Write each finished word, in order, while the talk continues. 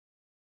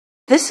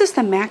This is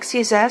the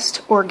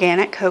MaxiZest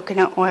organic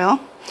coconut oil,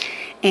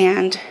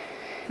 and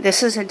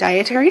this is a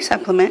dietary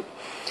supplement,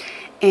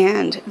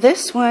 and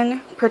this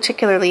one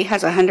particularly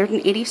has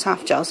 180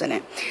 soft gels in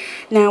it.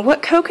 Now,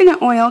 what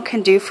coconut oil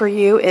can do for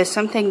you is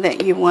something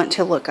that you want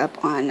to look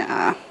up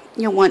on,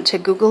 you'll want to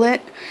Google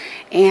it,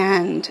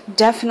 and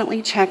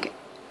definitely check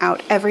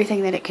out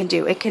everything that it can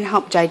do. It can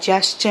help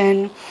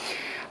digestion.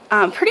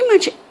 Pretty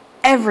much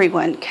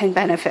everyone can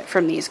benefit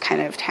from these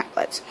kind of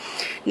tablets.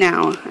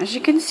 Now, as you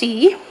can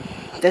see,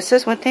 this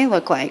is what they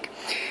look like.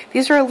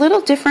 These are a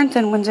little different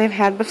than ones I've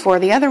had before.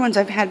 The other ones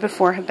I've had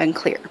before have been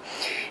clear,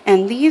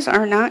 and these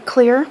are not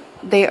clear.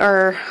 They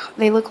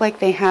look like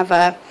they have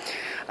a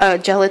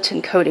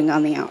gelatin coating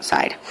on the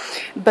outside,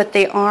 but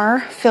they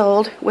are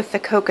filled with the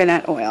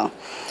coconut oil.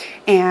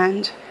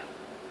 And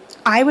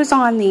I was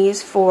on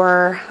these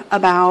for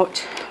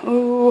about, I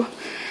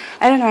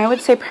don't know, I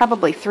would say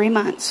probably 3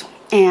 months.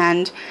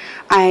 And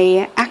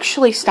I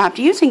actually stopped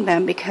using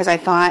them because I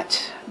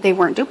thought they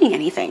weren't doing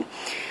anything.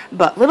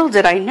 But little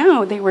did I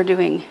know they were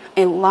doing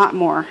a lot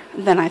more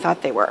than I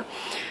thought they were.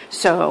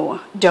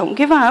 So don't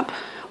give up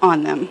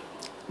on them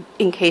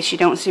in case you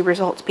don't see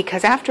results,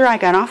 because after I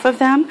got off of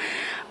them,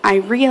 I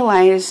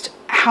realized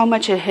how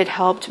much it had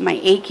helped my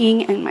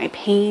aching and my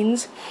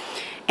pains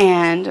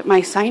and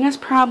my sinus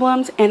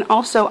problems, and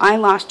also I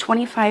lost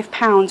 25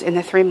 pounds in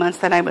the 3 months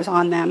that I was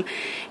on them,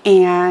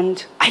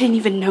 and I didn't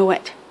even know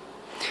it.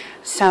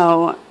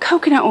 So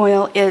coconut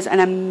oil is an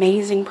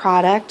amazing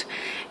product,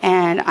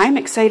 and I'm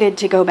excited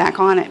to go back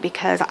on it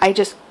because I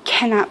just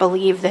cannot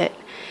believe that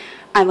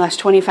I lost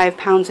 25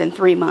 pounds in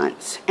 3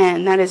 months,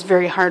 and that is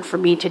very hard for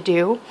me to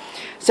do.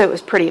 So it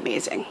was pretty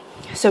amazing.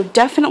 So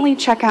definitely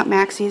check out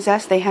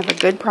MaxiZest. They have a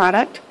good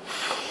product,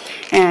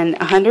 and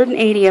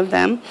 180 of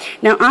them.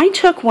 Now, I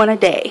took one a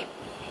day.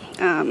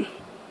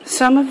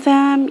 Some of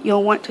them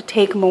you'll want to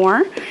take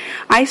more.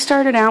 I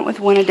started out with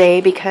one a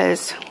day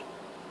because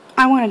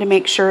I wanted to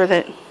make sure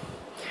that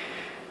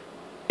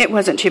it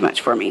wasn't too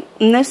much for me.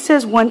 And this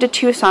says 1 to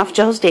 2 soft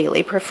gels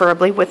daily,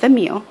 preferably with a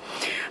meal.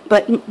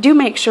 But do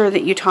make sure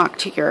that you talk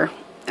to your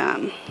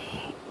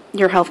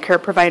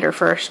healthcare provider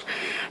first.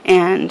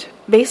 And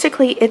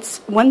basically,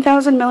 it's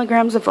 1,000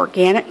 milligrams of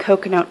organic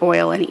coconut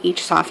oil in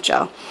each soft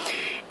gel.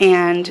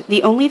 And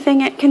the only thing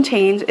it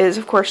contains is,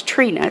 of course,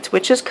 tree nuts,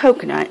 which is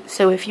coconut.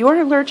 So if you are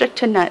allergic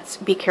to nuts,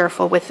 be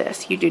careful with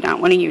this. You do not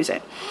want to use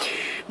it.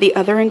 The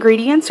other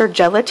ingredients are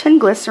gelatin,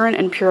 glycerin,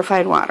 and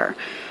purified water.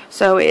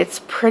 So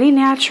it's pretty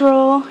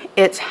natural.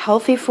 It's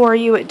healthy for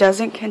you. It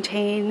doesn't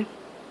contain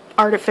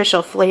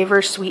artificial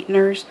flavors,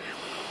 sweeteners.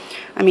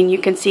 I mean, you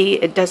can see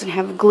it doesn't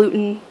have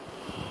gluten,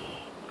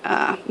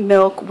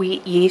 milk,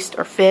 wheat, yeast,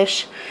 or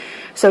fish.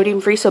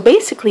 Sodium-free. So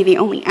basically the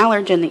only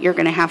allergen that you're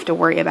going to have to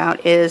worry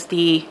about is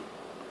the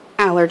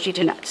allergy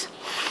to nuts.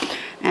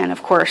 And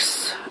of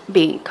course,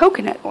 being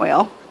coconut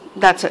oil,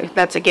 that's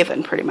a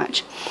given pretty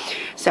much.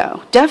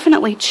 So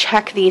definitely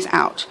check these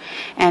out.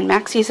 And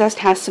MaxiZest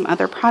has some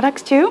other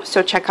products too,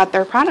 so check out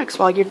their products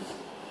while you're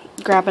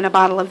grabbing a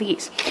bottle of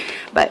these.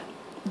 But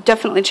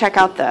definitely check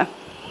out the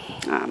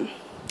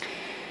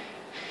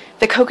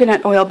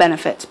coconut oil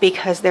benefits,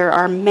 because there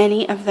are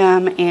many of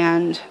them,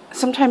 and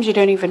sometimes you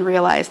don't even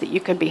realize that you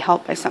can be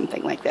helped by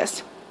something like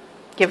this.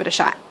 Give it a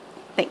shot.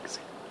 Thanks.